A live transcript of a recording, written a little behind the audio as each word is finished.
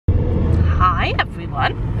Hi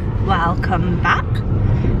everyone, welcome back.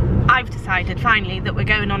 I've decided finally that we're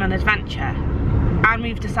going on an adventure, and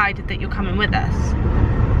we've decided that you're coming with us.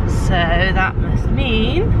 So that must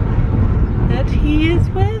mean that he is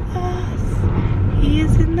with us. He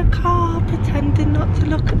is in the car pretending not to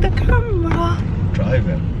look at the camera.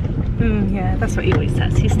 Driving. Yeah, that's what he always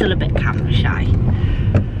says. He's still a bit camera shy.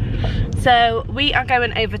 So we are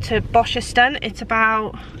going over to Bosherston. It's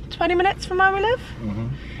about 20 minutes from where we live.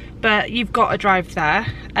 But you've got to drive there.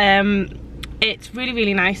 It's really,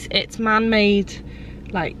 really nice. It's man-made,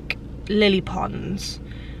 like, lily ponds.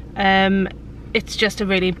 It's just a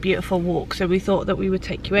really beautiful walk, so we thought that we would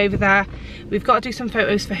take you over there. We've got to do some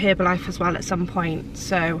photos for Herbalife as well at some point.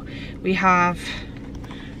 So we have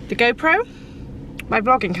the GoPro, my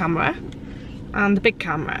vlogging camera, and the big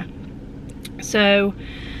camera. So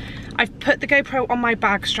I've put the GoPro on my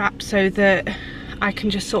bag strap so that I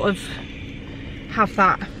can just sort of have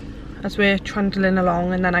that as we're trundling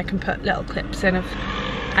along, and then I can put little clips in of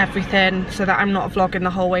everything so that I'm not vlogging the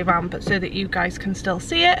whole way around, but so that you guys can still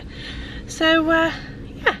see it. So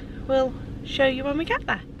yeah, we'll show you when we get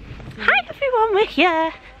there. Hi everyone, we're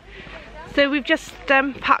here. So we've just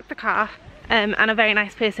parked the car, and a very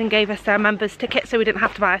nice person gave us their members ticket, so we didn't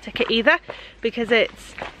have to buy a ticket either, because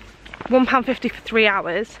it's £1.50 for 3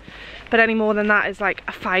 hours, but any more than that is like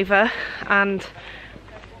a £5, and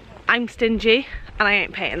I'm stingy and I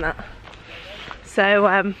ain't paying that.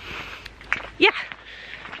 So yeah,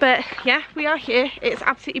 but yeah, we are here. It's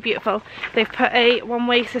absolutely beautiful. They've put a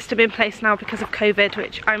one-way system in place now because of COVID,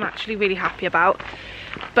 which I'm actually really happy about.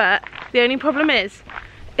 But the only problem is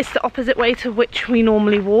it's the opposite way to which we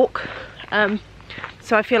normally walk,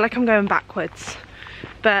 so I feel like I'm going backwards,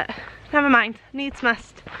 but never mind, needs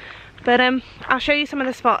must. But I'll show you some of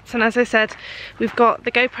the spots, and as I said, we've got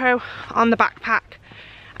the GoPro on the backpack.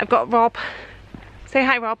 I've got Rob. Say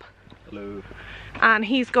hi, Rob. Hello. And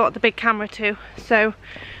he's got the big camera too, so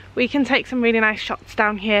we can take some really nice shots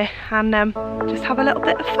down here and just have a little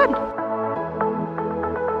bit of fun.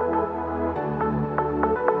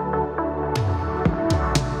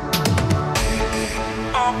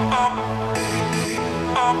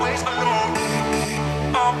 Always alone.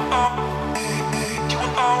 You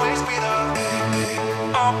will always be there.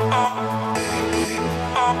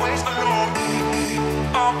 Always alone.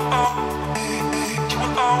 You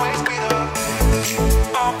will always be there.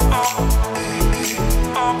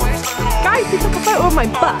 Guys, he took a photo of my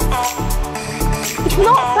butt. It's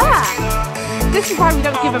not fair. This is why we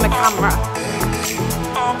don't give him a camera.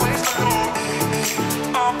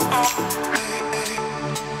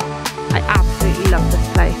 I absolutely love this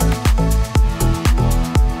place.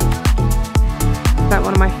 It's like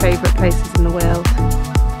one of my favourite places in the world.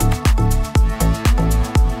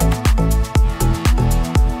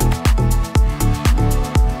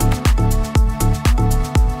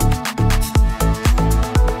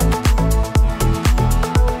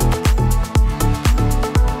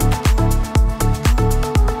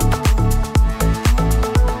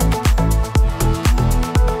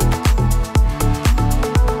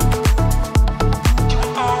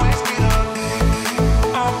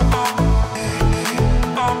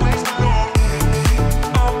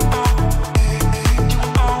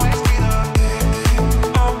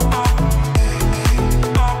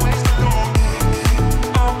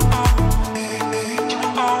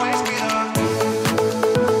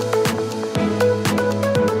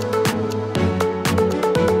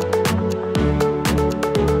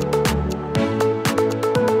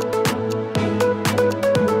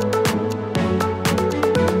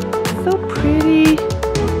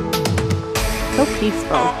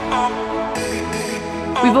 Peaceful.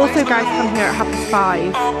 We've also, guys, come here at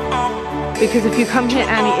 5:30 because if you come here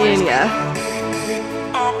any earlier,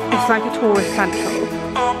 it's like a tourist central,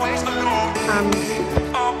 and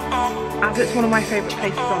as it's one of my favourite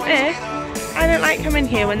places on earth, I don't like coming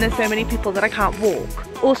here when there's so many people that I can't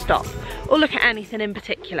walk or stop or look at anything in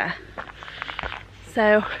particular.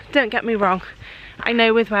 So don't get me wrong, I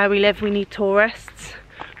know with where we live we need tourists,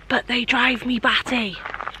 but they drive me batty.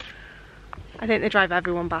 I think they drive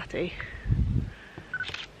everyone batty,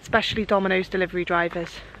 especially Domino's delivery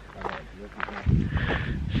drivers.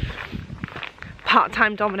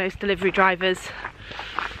 Part-time Domino's delivery drivers,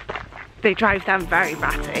 they drive them very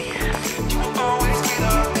batty.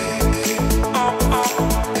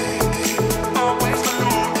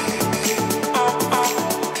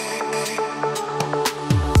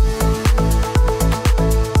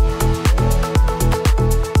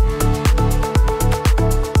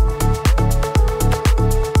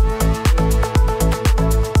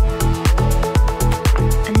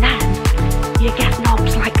 You get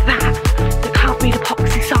knobs like that that can't read a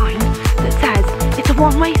poxy sign that says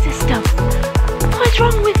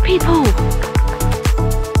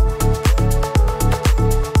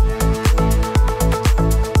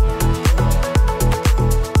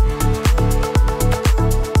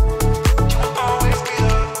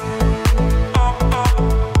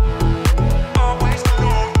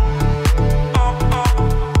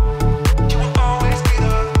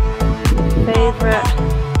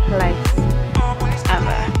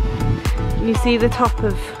see the top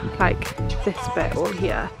of like this bit all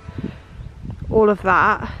here, all of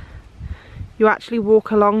that, you actually walk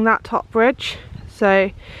along that top bridge.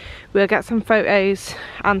 So we'll get some photos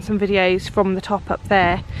and some videos from the top up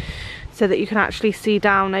there so that you can actually see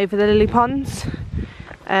down over the lily ponds.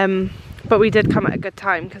 But we did come at a good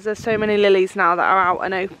time because there's so many lilies now that are out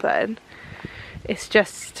and open. It's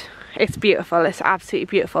beautiful, it's absolutely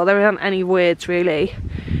beautiful. There aren't any weirds really,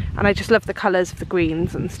 and I just love the colours of the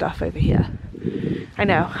greens and stuff over here. I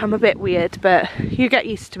know, I'm a bit weird, but you get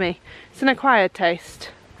used to me. It's an acquired taste.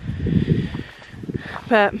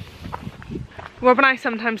 But Rob and I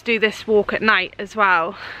sometimes do this walk at night as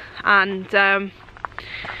well, and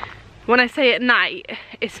when I say at night,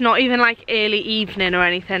 it's not even like early evening or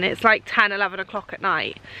anything. It's like 10, 11 o'clock at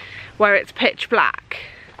night where it's pitch black,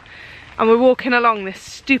 and we're walking along this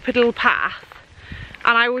stupid little path,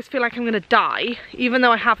 and I always feel like I'm gonna die even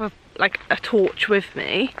though I have a torch with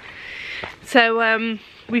me. So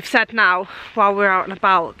we've said now while we're out and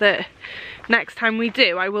about that next time we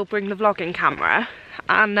do, I will bring the vlogging camera,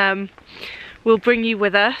 and we'll bring you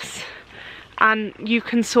with us, and you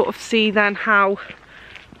can sort of see then how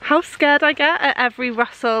scared I get at every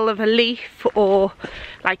rustle of a leaf, or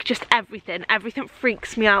like just everything. Everything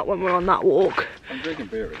freaks me out when we're on that walk. I'm drinking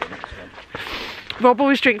beer again. Rob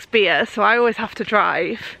always drinks beer, so I always have to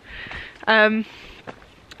drive.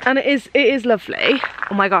 And it is lovely.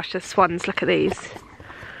 Oh my gosh, there's swans, look at these.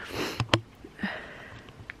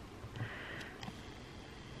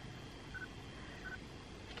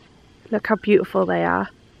 Look how beautiful they are.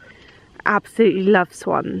 Absolutely love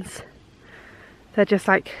swans. They're just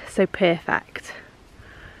like so perfect.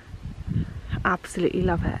 Absolutely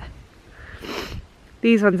love it.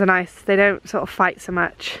 These ones are nice. They don't sort of fight so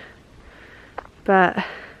much. But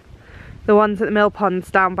the ones at the mill ponds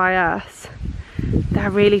down by us, they're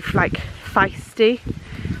really like feisty,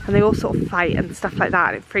 and they all sort of fight and stuff like that,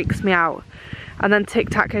 and it freaks me out. And then Tic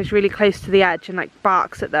Tac goes really close to the edge and like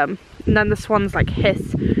barks at them, and then the swans like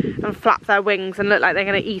hiss and flap their wings and look like they're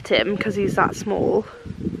gonna eat him because he's that small.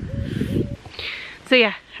 So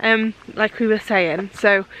yeah, like we were saying,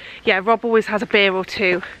 so yeah, Rob always has a beer or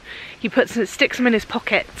two. He sticks them in his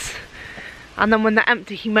pockets, and then when they're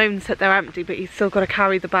empty he moans that they're empty, but he's still got to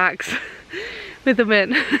carry the bags with them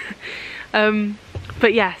in.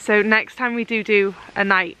 But yeah, so next time we do a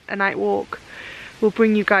night walk, we'll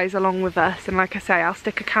bring you guys along with us, and like I say, I'll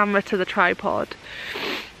stick a camera to the tripod,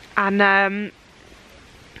 and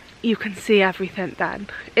you can see everything then.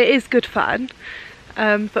 It is good fun.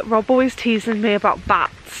 But Rob always teases me about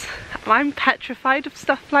bats, and I'm petrified of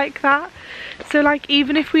stuff like that. So like,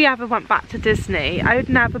 even if we ever went back to Disney, I would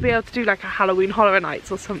never be able to do like a Halloween Horror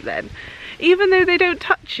Nights or something. Even though they don't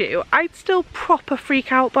touch you, I'd still proper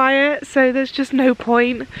freak out by it, so there's just no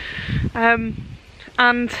point.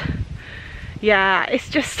 And yeah, it's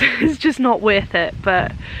just not worth it.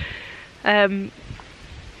 But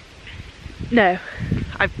no,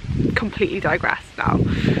 I've completely digressed now.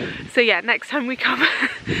 So yeah, next time we come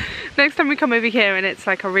over here and it's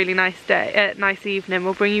like a really nice day, nice evening,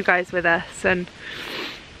 we'll bring you guys with us, and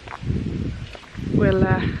we'll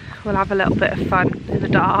have a little bit of fun in the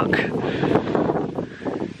dark. I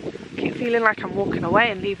keep feeling like I'm walking away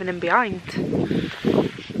and leaving him behind.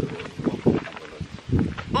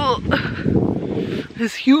 Oh,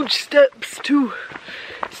 there's huge steps too.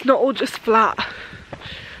 It's not all just flat.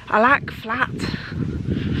 I like flat.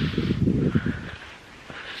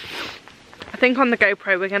 I think on the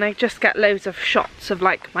GoPro we're gonna just get loads of shots of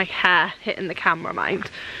like my hair hitting the camera,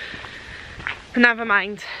 mind. But never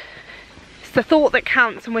mind. It's the thought that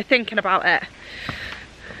counts, and we're thinking about it.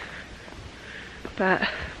 But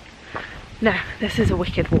no, this is a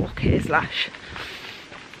wicked walk, it is lush.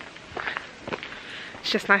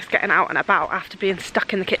 It's just nice getting out and about after being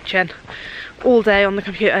stuck in the kitchen all day on the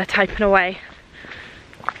computer typing away.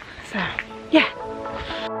 So yeah.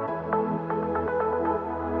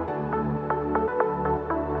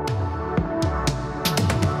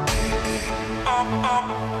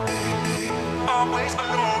 Always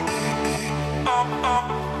alone.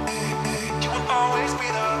 You will always be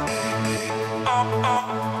there.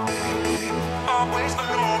 Always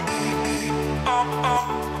alone.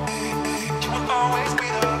 You will always be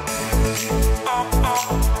there.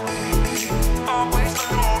 Always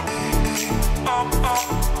alone.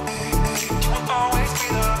 You will always be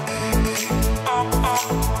there.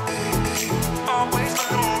 Always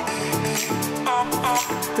alone.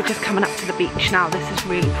 We're just coming up to the beach now. This is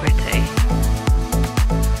really pretty.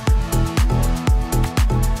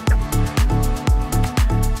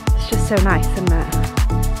 It's just so nice, isn't it?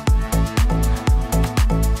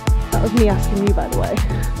 That was me asking you, by the way.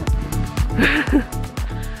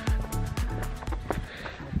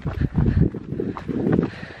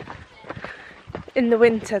 in the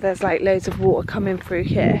winter there's like loads of water coming through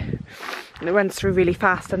here, and it runs through really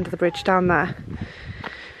fast under the bridge down there,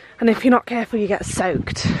 and if you're not careful you get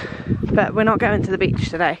soaked. But we're not going to the beach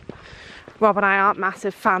today. Rob and I aren't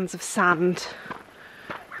massive fans of sand,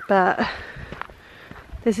 but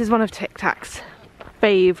this is one of Tic Tac's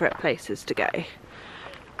favourite places to go.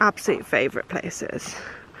 Absolute favourite places.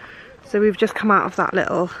 So we've just come out of that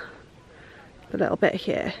little bit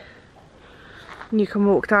here, and you can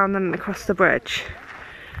walk down then across the bridge,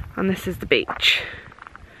 and this is the beach.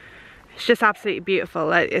 It's just absolutely beautiful.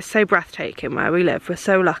 Like, it's so breathtaking where we live. We're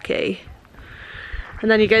so lucky. And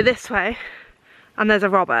then you go this way and there's a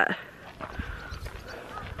Robert.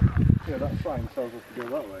 Yeah, that sign tells us to go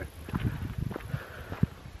that way.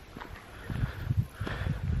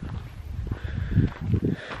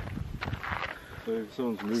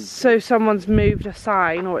 So someone's moved a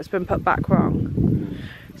sign, or it's been put back wrong.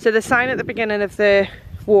 So the sign at the beginning of the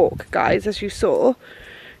walk, guys, as you saw,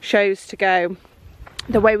 shows to go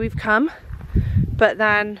the way we've come, but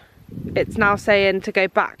then it's now saying to go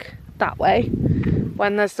back that way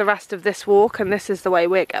when there's the rest of this walk, and this is the way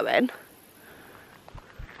we're going,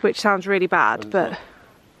 which sounds really bad, but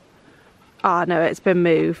oh no, it's been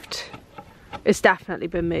moved. It's definitely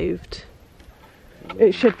been moved.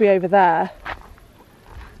 It should be over there.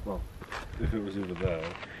 Well, if it was over there,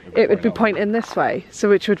 it would be pointing this way, so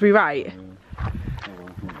which would be right.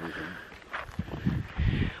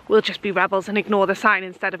 We'll just be rebels and ignore the sign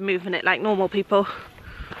instead of moving it like normal people.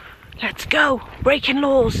 Let's go! Breaking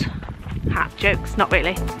laws! Ha, jokes, not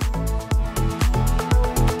really.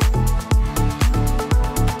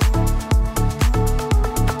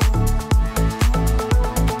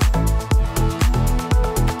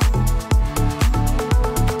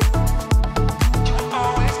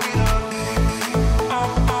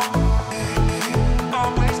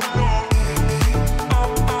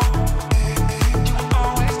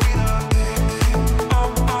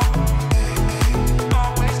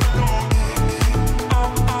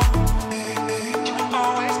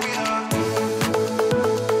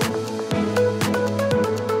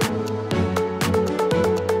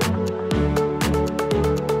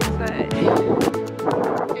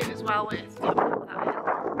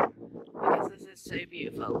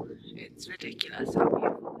 It's ridiculous how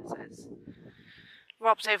beautiful this is.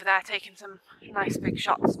 Rob's over there taking some nice big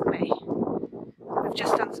shots for me. We've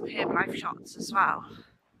just done some here life shots as well.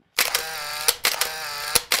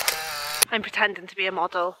 I'm pretending to be a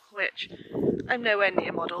model, which I'm nowhere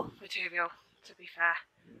near model material, to be fair,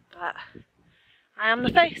 but I am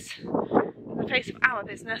the face of our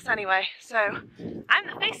business anyway, so I'm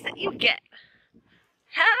the face that you get.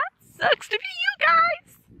 Sucks to be you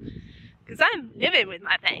guys, because I'm living with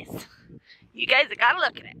my face. You guys have got to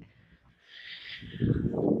look at it.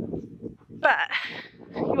 But,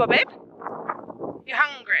 you what, babe? You're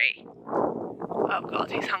hungry? Oh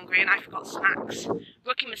god, he's hungry and I forgot snacks.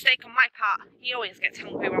 Rookie mistake on my part. He always gets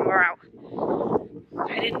hungry when we're out.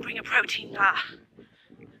 I didn't bring a protein bar.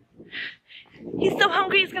 He's so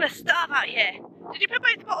hungry he's gonna starve out here. Did you put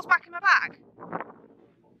both the bottles back in my bag?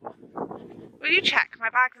 Will you check? My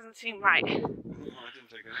bag doesn't seem right. No, I didn't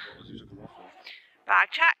take any bottles, you took them off. Bag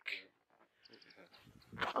check.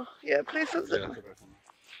 Oh, yeah, please. Yeah,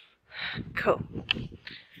 cool.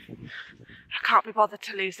 I can't be bothered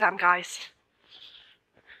to lose them, guys.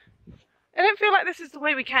 I don't feel like this is the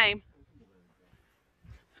way we came.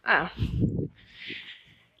 Oh.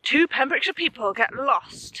 2 Pembrokeshire people get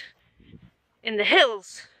lost in the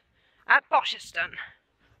hills at Bosherston.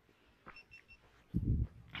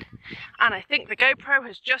 And I think the GoPro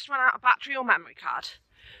has just run out of battery or memory card.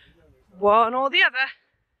 One or the other.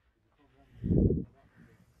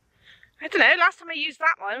 I don't know, last time I used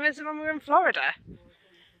that one was when we were in Florida.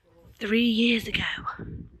 3 years ago.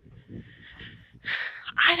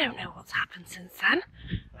 I don't know what's happened since then.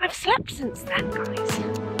 I've slept since then, guys.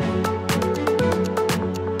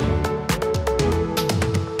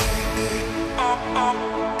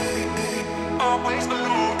 Always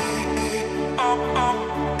alone.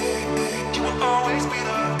 You will always be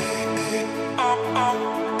there.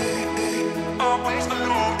 Always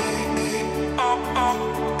alone.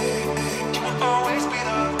 You will always be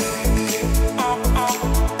there.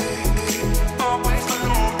 Always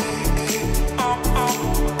alone.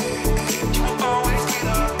 You will always be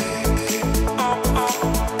there.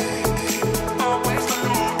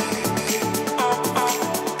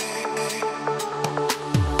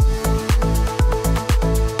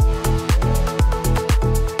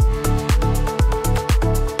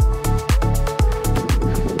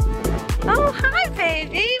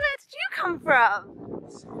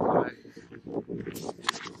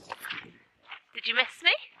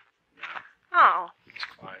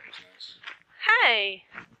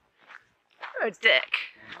 my dick.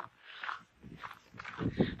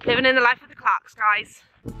 Living in the life of the Clarks, guys.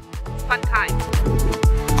 It's fun times.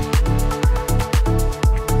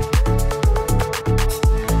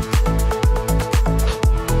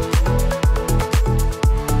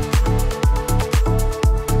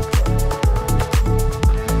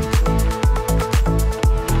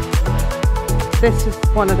 This is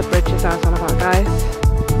one of the bridges I was on about, guys.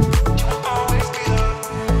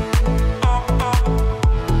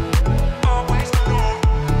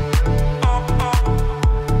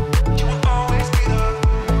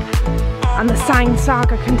 And the sign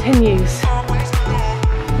saga continues.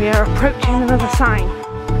 We are approaching another sign.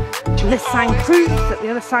 This sign proves that the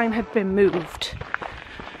other sign had been moved.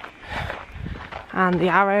 And the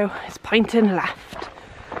arrow is pointing left.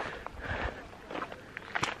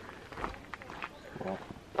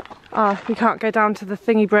 Oh, we can't go down to the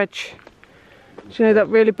thingy bridge. Do you know that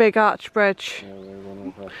really big arch bridge?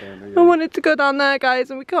 I wanted to go down there, guys,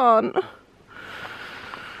 and we can't.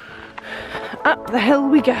 Up the hill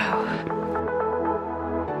we go.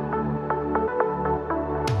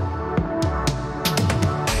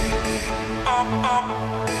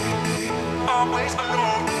 Always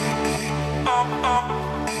alone.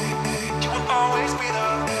 You will always be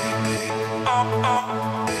there.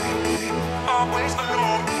 Always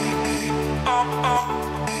alone.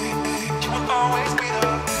 You will always be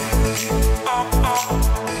there.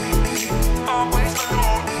 Always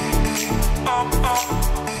alone.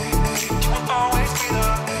 You will always be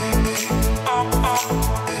there.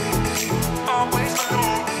 Always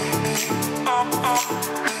alone.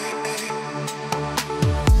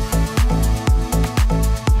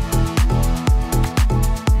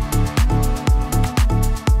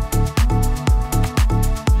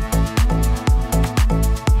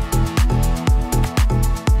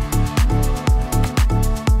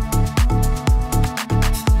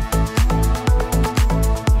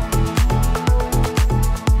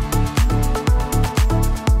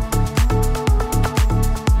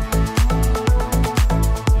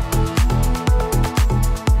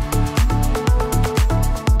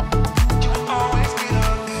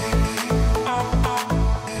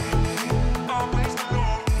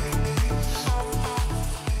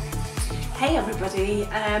 Hey everybody,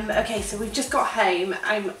 okay, so we've just got home.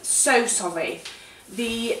 I'm so sorry.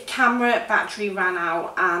 The camera battery ran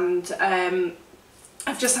out and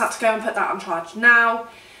I've just had to go and put that on charge now.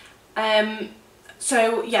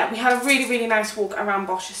 So yeah, we had a really nice walk around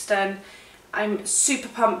Bosherston. I'm super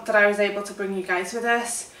pumped that I was able to bring you guys with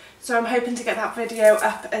us. So I'm hoping to get that video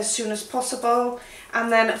up as soon as possible.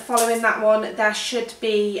 And then following that one, there should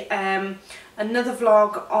be another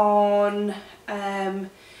vlog on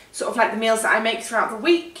sort of like the meals that I make throughout the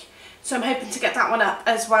week. So I'm hoping to get that one up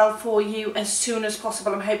as well for you as soon as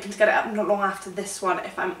possible. I'm hoping to get it up not long after this one,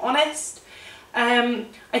 if I'm honest. I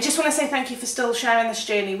just want to say thank you for still sharing this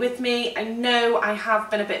journey with me. I know I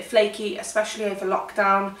have been a bit flaky, especially over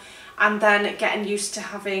lockdown, and then getting used to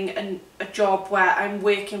having a job where I'm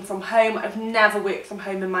working from home. I've never worked from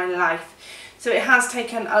home in my life. So it has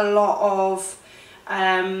taken a lot of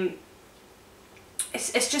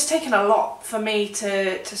it's just taken a lot for me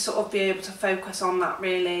to sort of be able to focus on that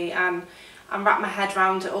really and wrap my head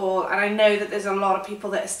around it all. And I know that there's a lot of people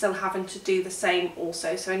that are still having to do the same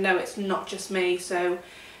also, so I know it's not just me. So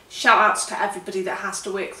shout outs to everybody that has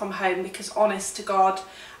to work from home, because honest to God,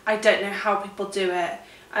 I don't know how people do it.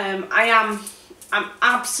 I'm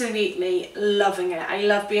absolutely loving it. I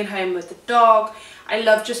love being home with the dog. I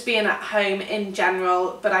love just being at home in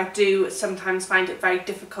general, but I do sometimes find it very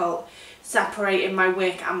difficult separating my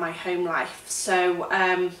work and my home life. So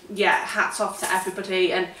yeah, hats off to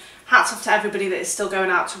everybody, and hats off to everybody that is still going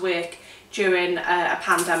out to work during a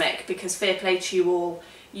pandemic, because fair play to you all.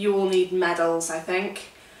 You all need medals, I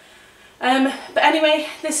think. But anyway,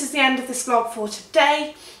 this is the end of this vlog for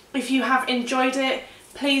today. If you have enjoyed it,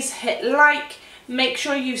 please hit like, make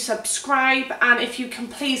sure you subscribe, and if you can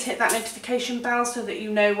please hit that notification bell so that you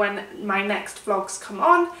know when my next vlogs come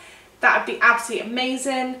on. That would be absolutely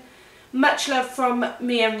amazing. Much love from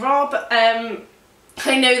me and Rob. I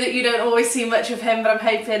know that you don't always see much of him, but I'm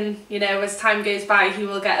hoping, you know, as time goes by he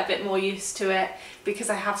will get a bit more used to it, because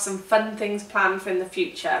I have some fun things planned for in the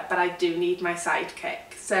future, but I do need my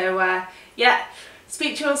sidekick. So yeah,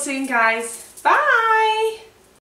 speak to you all soon, guys. Bye!